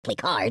play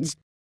cards.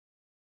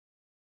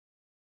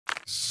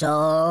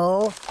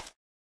 So...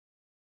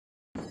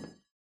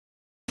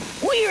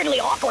 weirdly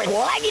awkward,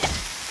 what?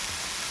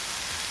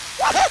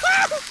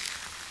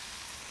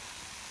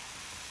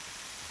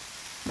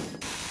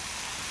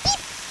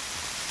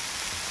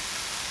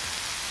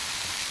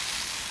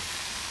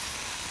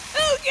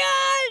 Oh,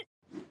 God!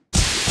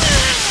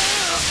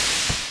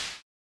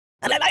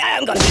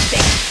 I'm gonna be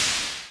sick.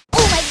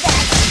 Oh, my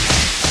God!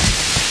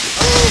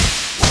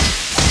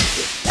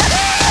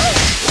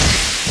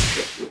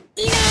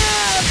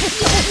 Enough!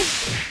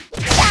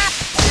 Stop!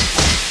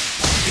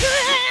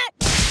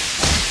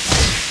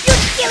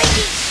 You're killing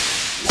me!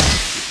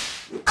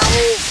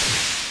 Oh!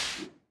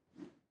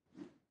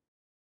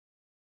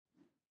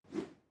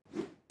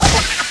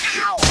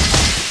 Ow!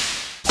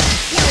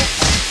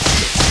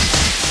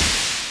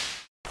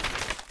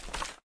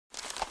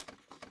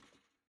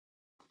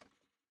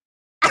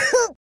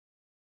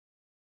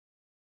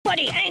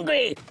 Buddy,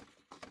 angry!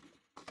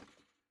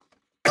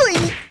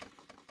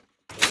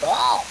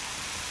 Oh!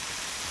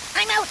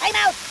 I'm out! I'm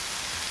out!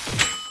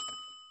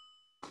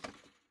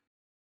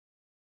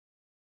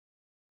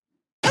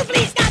 No,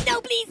 please, stop!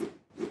 No, please!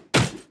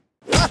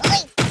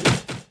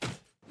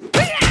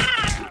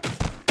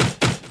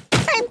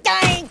 I'm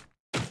dying!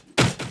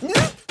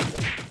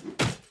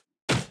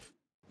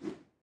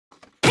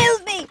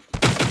 Help me!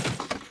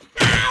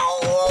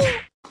 Ow!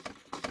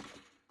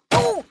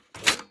 Oh!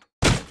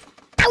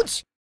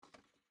 Ouch!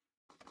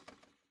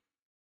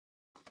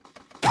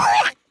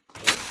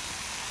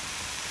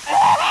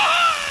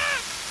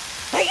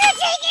 I can't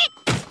take it!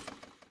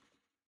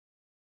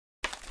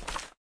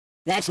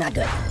 That's not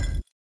good.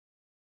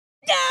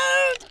 No!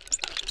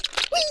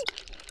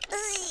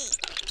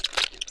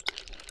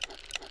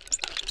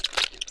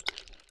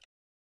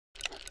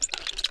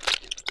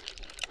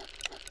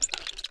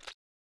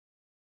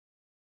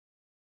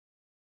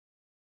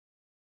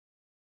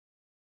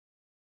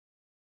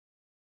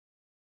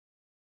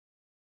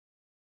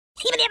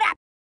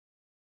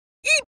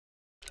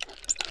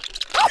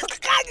 Oh,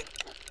 God!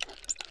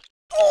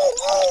 Oh,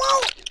 oh,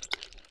 oh!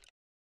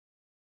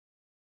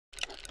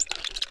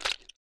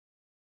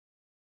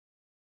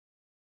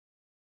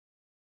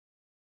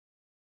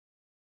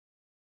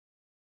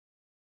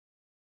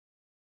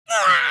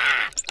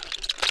 Ah!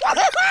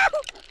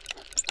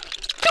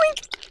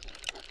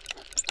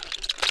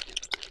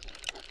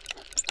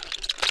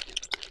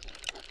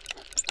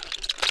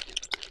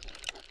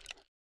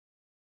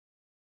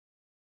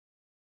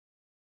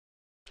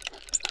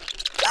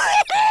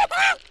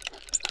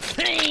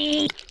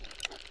 Doink!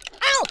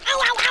 Ow! Ow!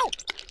 Ow! Ow!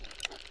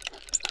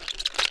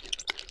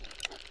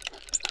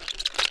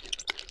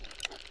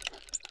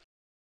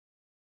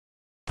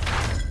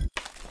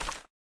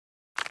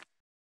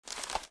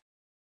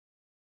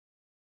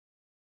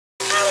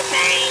 Oh, the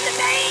pain! The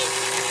pain!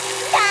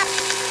 Stop!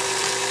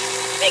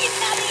 Make it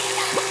stop! Make it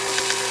stop!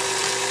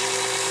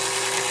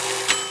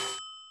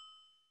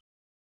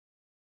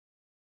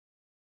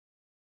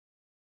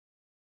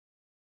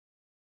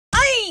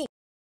 Aye!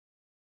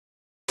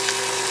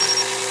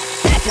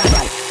 That's not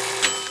right.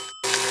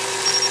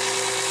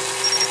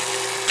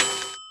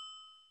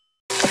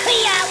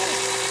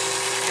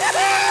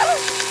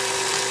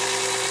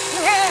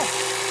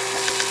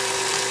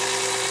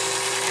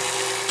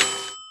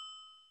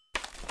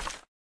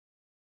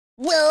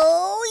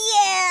 Whoa,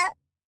 yeah!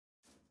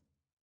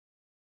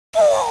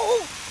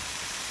 Oh!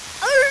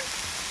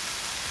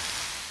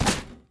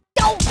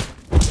 Go!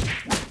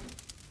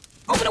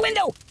 Open a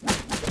window!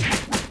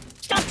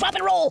 Stop, drop,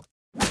 and roll!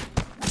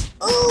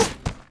 Ooh!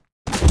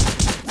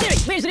 Siri,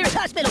 where's the nearest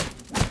hospital?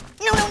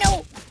 No, no,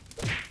 no!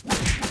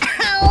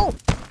 Ow!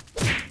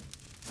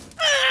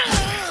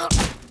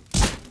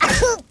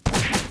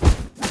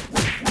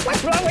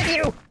 What's wrong with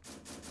you?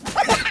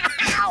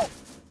 Ow!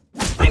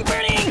 I'm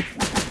burning!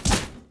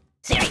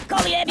 Siri,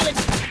 call the ambulance!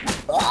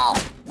 Oh!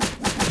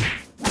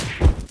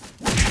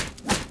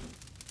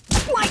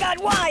 My God,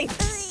 why?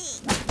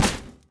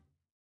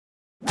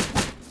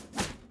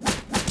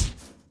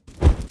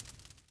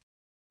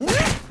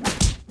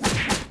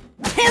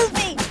 Help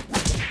me!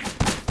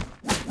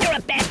 You're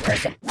a bad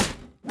person.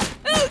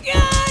 Oh,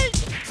 God!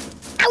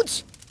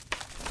 Ouch!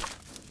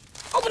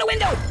 Open a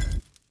window!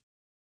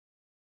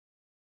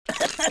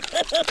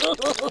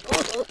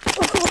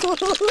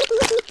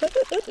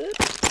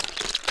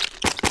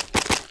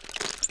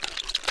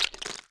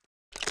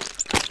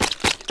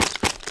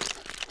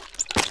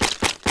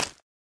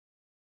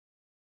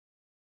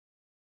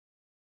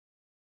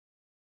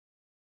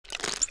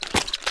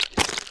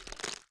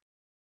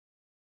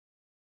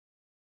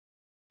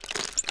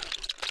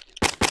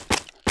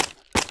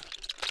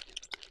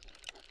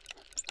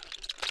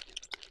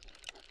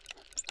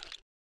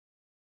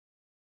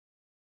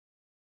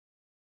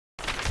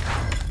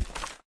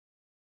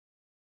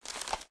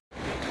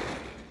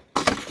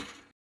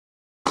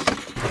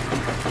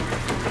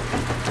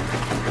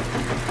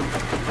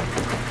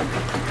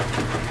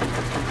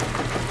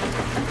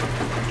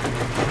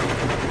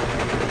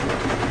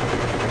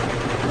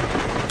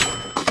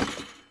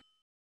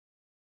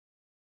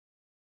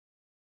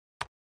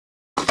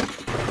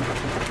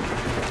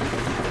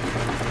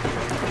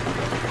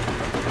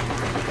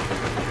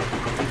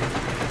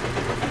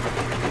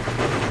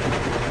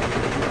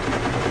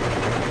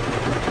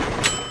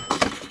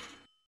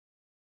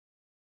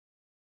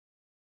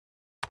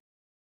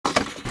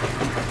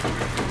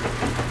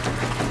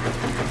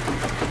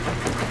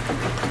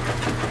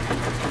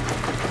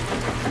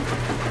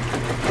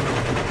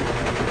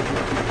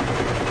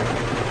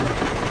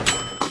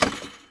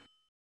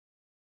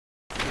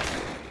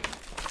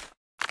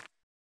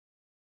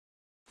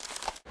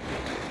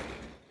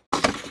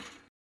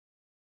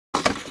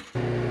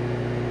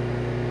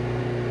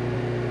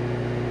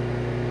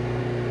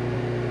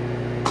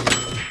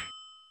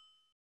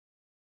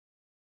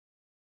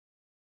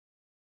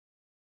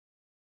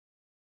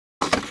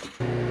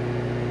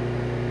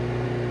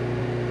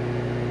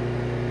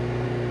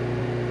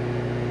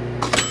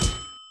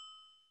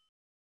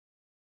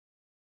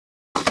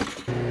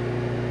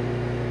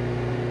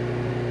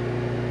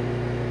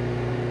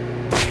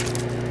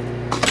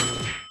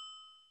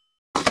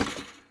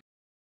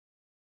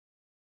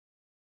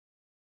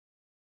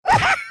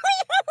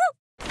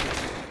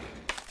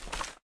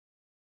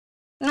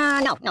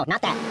 No,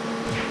 not that.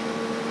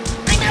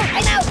 I'm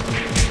out!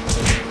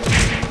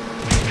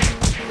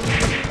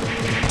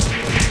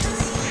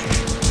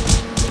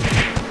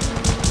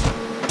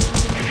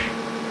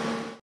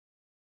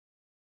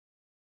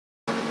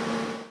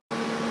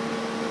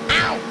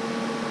 Ow!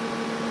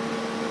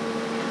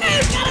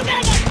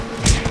 Got him!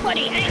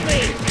 Buddy,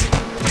 angry!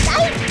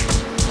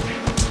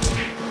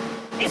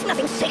 There's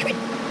nothing sacred.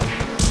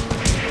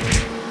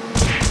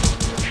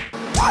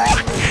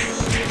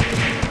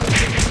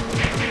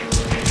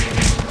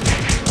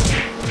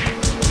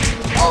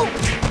 Oh!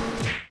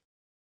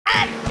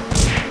 Ah!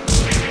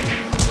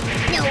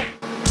 No!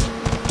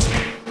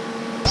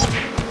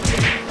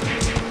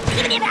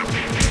 Give me that!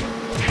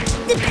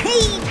 The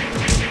pain!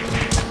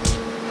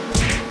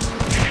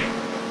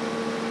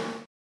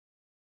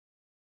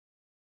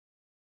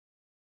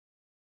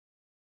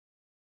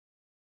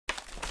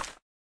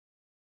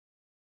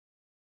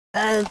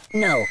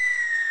 No.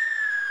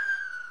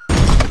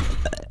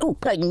 Oh,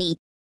 pardon me.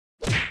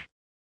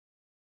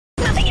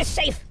 Nothing is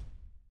safe!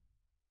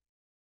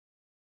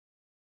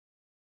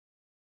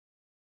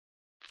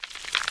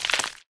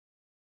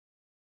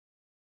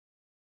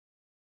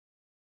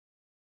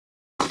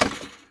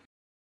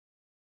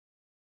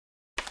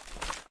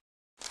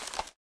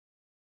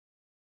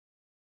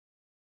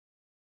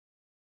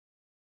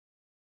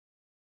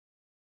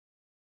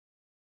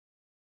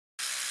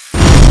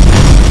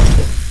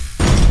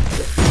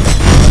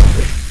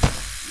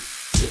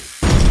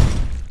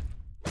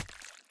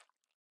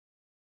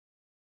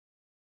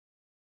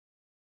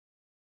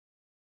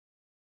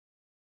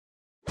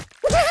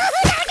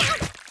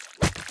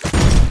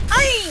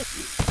 Ay!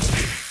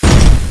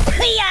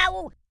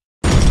 Yow!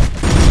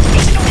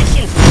 Different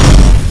directions!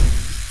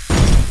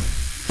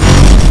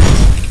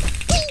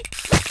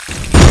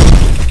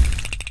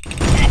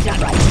 That's not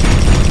right.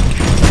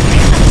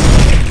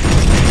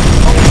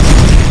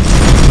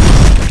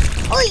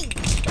 Oi!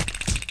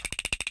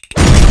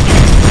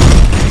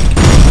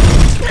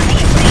 Nothing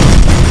is safe!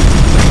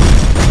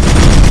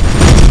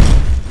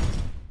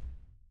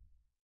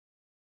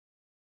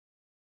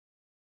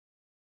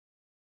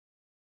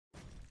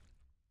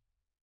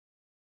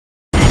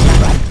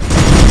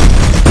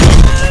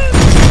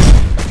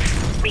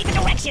 Read the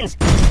directions!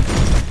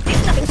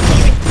 There's nothing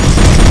sacred!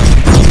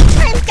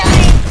 I'm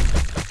dying!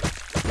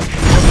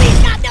 No, please,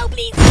 God, no,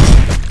 please!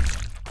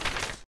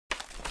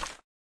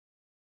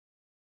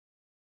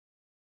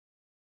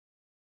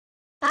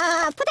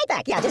 Put it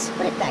back. Yeah, just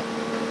put it back.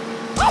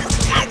 Oh,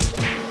 God!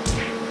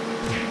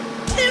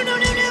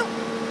 No!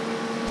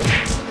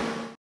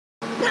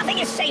 Nothing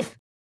is safe!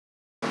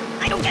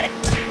 I don't get it!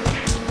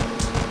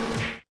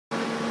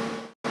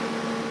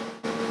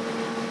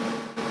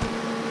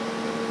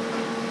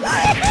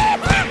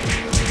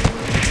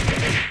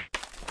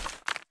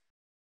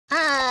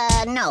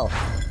 No.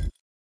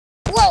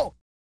 Whoa!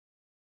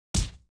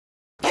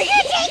 I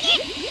can't take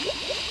it!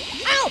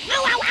 Ow!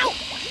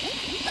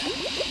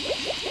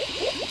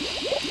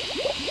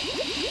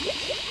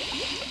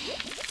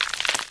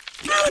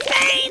 Oh,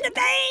 the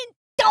pain!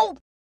 Don't!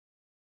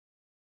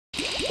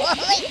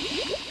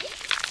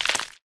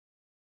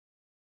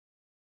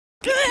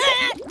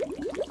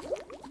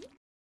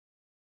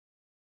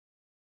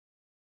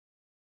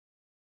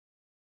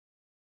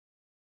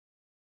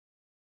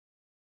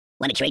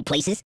 Want to trade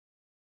places?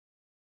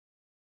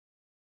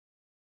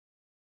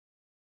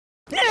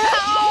 No!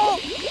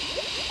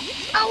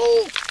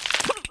 Oh!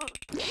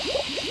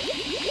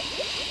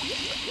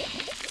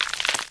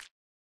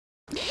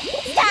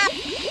 Stop!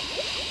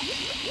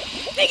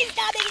 Make it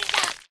stop!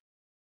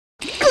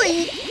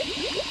 Glee!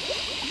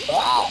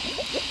 Oh!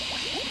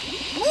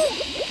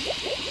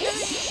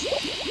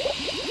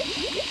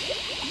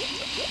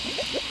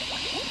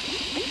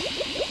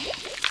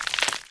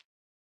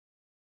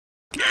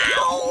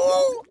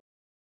 Ow!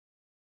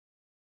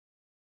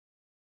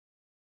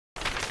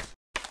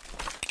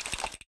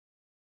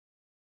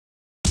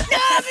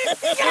 Stop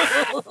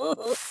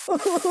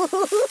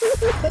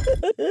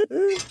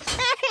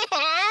it!